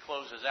 6 as he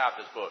closes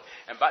out this book.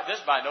 And this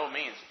by no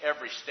means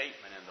every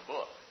statement in the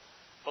book.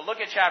 But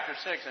look at chapter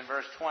 6 and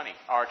verse 20,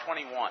 or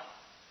 21.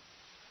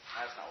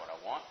 That's not what I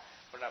want.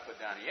 What did I put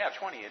down here? Yeah,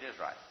 20, it is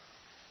right.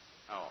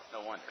 Oh,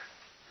 no wonder.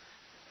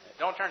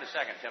 Don't turn to 2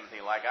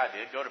 Timothy like I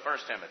did. Go to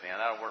 1 Timothy, and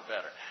that'll work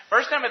better.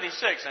 1 Timothy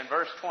 6 and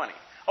verse 20.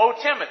 O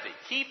Timothy,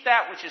 keep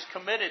that which is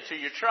committed to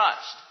your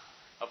trust,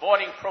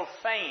 avoiding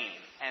profane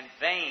and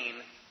vain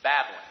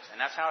babblings. And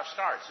that's how it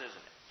starts,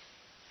 isn't it?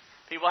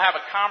 People have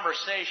a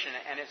conversation,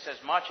 and it's as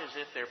much as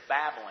if they're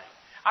babbling.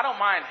 I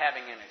don't mind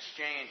having an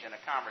exchange and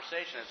a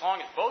conversation as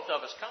long as both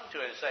of us come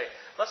to it and say,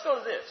 let's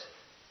go to this.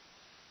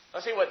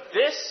 Let's see what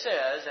this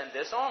says and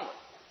this only.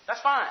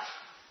 That's fine.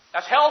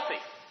 That's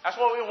healthy. That's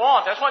what we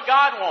want. That's what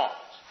God wants.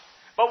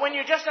 But when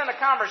you're just in a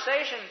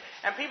conversation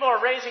and people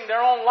are raising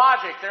their own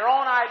logic, their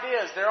own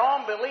ideas, their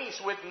own beliefs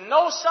with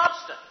no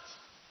substance,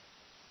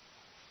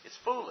 it's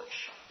foolish.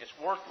 It's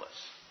worthless.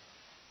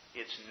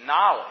 It's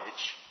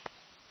knowledge,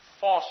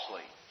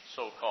 falsely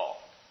so-called.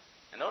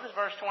 And notice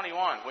verse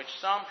 21, which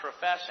some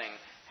professing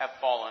have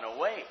fallen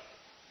away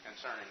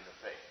concerning the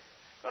faith.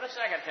 Go to 2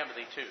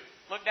 Timothy 2.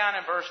 Look down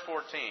in verse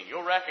 14.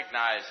 You'll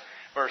recognize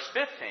verse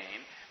 15,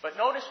 but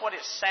notice what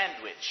it's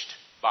sandwiched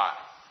by.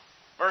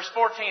 Verse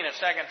 14 of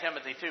 2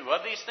 Timothy 2.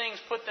 Of these things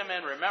put them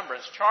in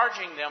remembrance,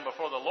 charging them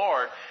before the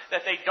Lord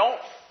that they don't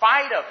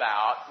fight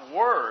about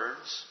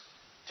words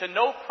to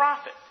no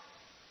profit,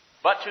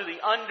 but to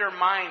the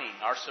undermining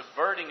or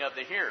subverting of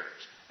the hearers.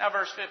 Now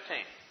verse 15.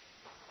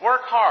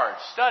 Work hard,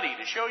 study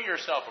to show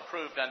yourself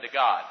approved unto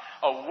God,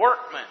 a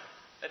workman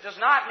that does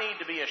not need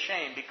to be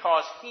ashamed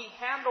because he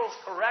handles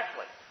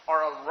correctly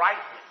or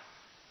rightly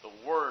the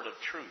word of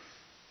truth.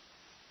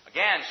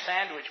 Again,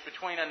 sandwiched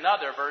between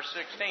another, verse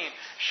 16,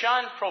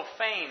 shun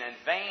profane and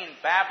vain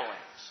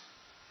babblings.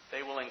 They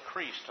will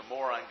increase to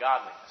more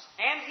ungodliness.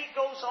 And he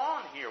goes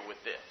on here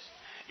with this.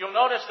 You'll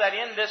notice that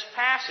in this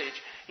passage,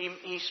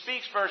 he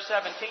speaks, verse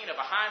 17, of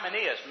a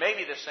Hymenaeus,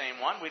 maybe the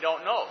same one, we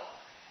don't know,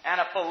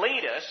 and a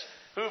Philetus,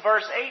 who,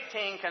 verse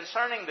 18,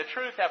 concerning the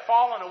truth have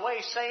fallen away,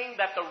 saying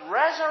that the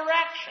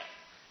resurrection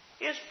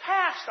is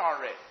past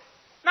already.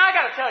 Now, I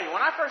got to tell you,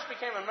 when I first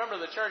became a member of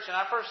the church and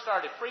I first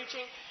started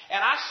preaching, and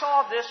I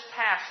saw this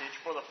passage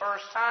for the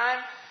first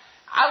time,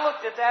 I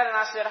looked at that and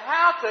I said,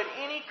 how could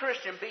any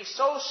Christian be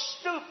so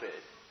stupid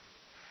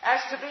as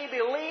to be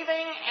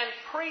believing and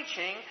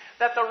preaching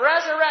that the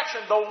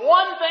resurrection, the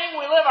one thing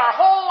we live our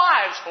whole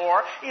lives for,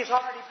 is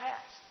already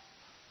past?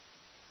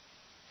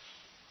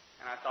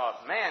 And I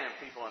thought, man, and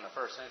people in the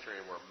first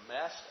century were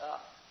messed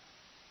up.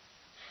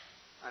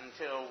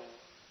 Until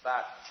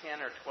about 10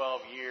 or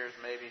 12 years,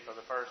 maybe for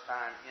the first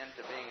time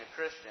into being a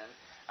Christian,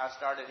 I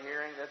started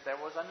hearing that there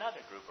was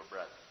another group of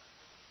brethren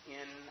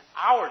in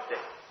our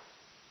day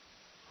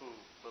who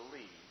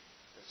believed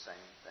the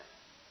same thing.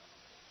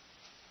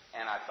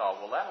 And I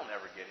thought, well, that'll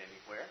never get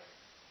anywhere.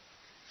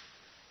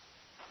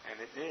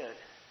 And it did.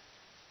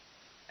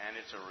 And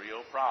it's a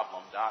real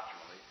problem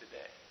doctrinally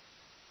today.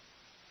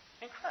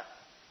 Incredible.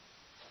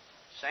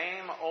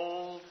 Same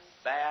old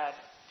bad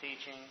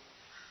teaching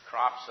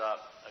crops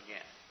up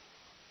again.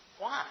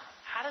 Why?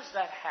 How does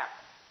that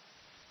happen?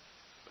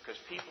 Because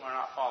people are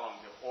not following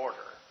the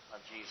order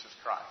of Jesus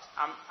Christ.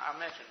 I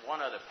mentioned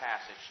one other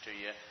passage to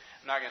you.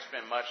 I'm not going to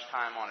spend much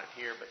time on it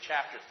here, but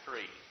chapter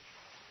 3.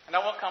 And I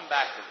will come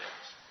back to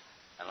this.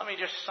 And let me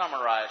just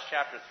summarize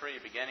chapter 3,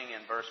 beginning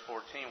in verse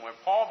 14, where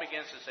Paul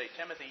begins to say,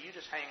 Timothy, you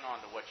just hang on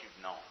to what you've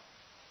known.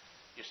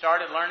 You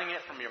started learning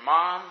it from your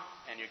mom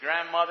and your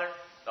grandmother,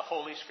 the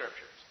Holy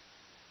Scriptures.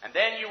 And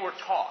then you were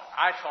taught.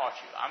 I taught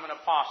you. I'm an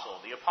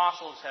apostle. The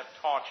apostles have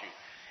taught you.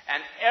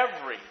 And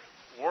every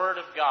Word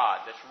of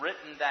God that's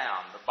written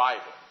down, the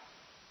Bible,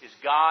 is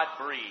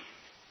God-breathed.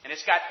 And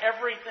it's got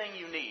everything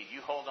you need.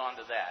 You hold on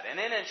to that.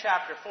 And then in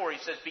chapter 4,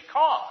 he says,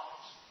 because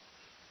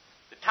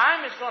the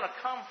time is going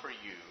to come for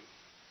you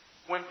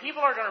when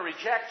people are going to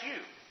reject you.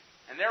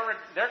 And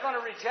they're going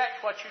to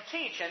reject what you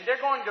teach. And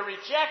they're going to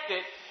reject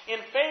it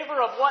in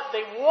favor of what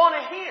they want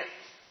to hear.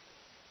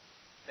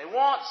 They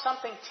want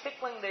something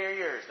tickling their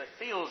ears that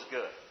feels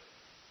good.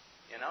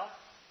 You know?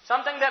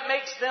 Something that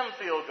makes them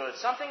feel good.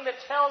 Something that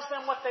tells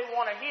them what they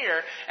want to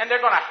hear. And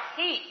they're going to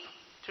heap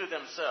to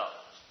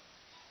themselves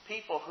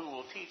people who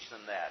will teach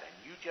them that. And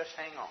you just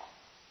hang on.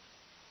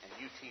 And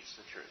you teach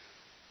the truth.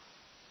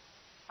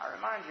 I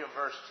remind you of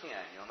verse 10.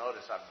 You'll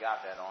notice I've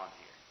got that on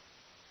here.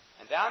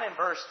 And down in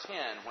verse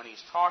 10, when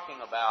he's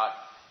talking about,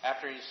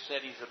 after he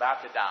said he's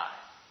about to die,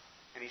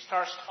 and he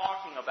starts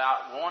talking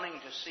about wanting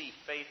to see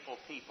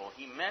faithful people,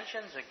 he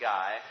mentions a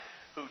guy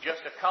who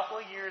just a couple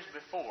of years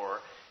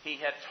before, he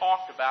had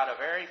talked about a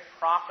very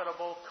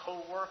profitable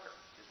co-worker.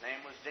 His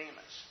name was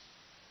Demas.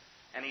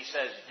 And he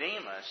says,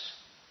 Demas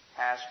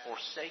has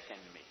forsaken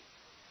me,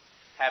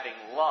 having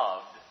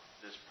loved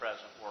this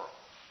present world.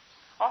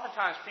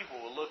 Oftentimes people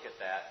will look at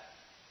that,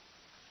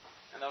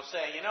 and they'll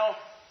say, you know,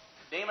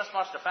 Demas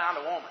must have found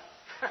a woman.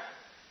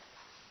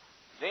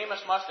 Demas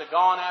must have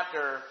gone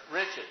after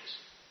riches,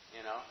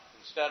 you know,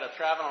 instead of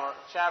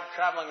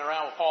traveling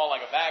around with Paul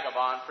like a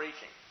vagabond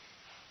preaching.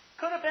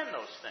 Could have been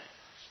those things.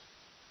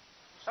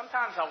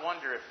 Sometimes I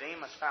wonder if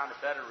Demas found a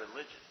better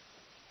religion.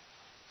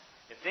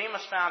 If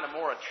Demas found a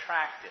more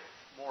attractive,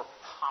 more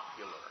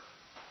popular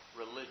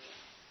religion.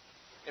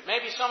 It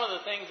may be some of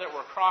the things that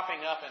were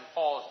cropping up in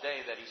Paul's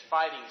day that he's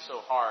fighting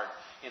so hard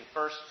in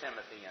 1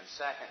 Timothy and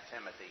 2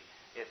 Timothy.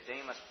 If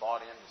Demas bought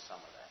into some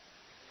of that.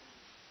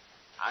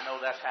 I know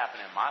that's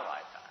happened in my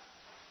lifetime.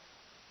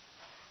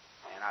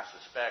 And I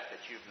suspect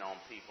that you've known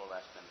people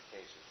that's been the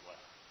case as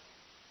well.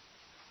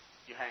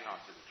 You hang on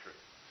to the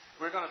truth.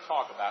 We're going to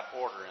talk about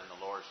order in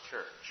the Lord's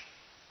church.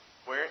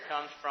 Where it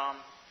comes from,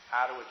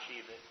 how to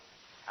achieve it,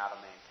 how to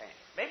maintain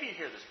it. Maybe you're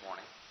here this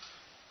morning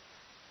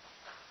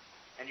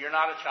and you're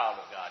not a child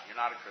of God. You're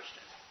not a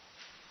Christian.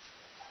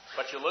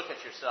 But you look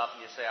at yourself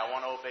and you say, I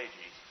want to obey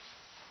Jesus.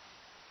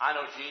 I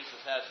know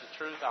Jesus has the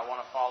truth. I want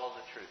to follow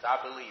the truth.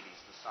 I believe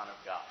He's the Son of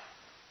God.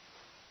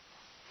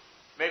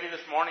 Maybe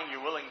this morning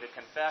you're willing to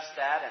confess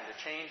that and to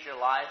change your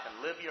life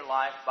and live your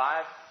life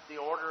by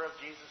the order of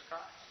Jesus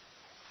Christ.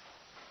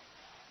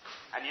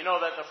 And you know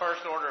that the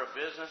first order of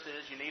business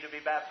is you need to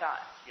be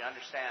baptized. You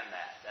understand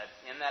that. That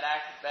in that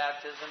act of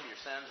baptism, your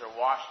sins are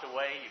washed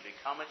away. You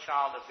become a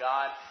child of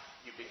God.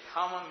 You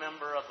become a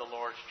member of the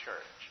Lord's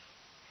church.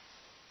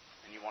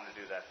 And you want to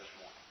do that this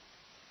morning.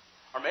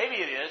 Or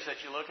maybe it is that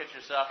you look at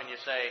yourself and you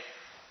say,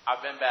 I've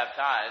been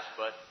baptized,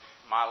 but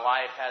my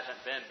life hasn't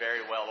been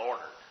very well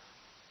ordered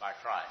by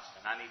Christ,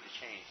 and I need to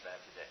change that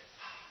today.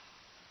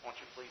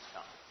 Won't you please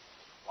come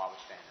while we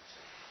stand and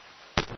sing?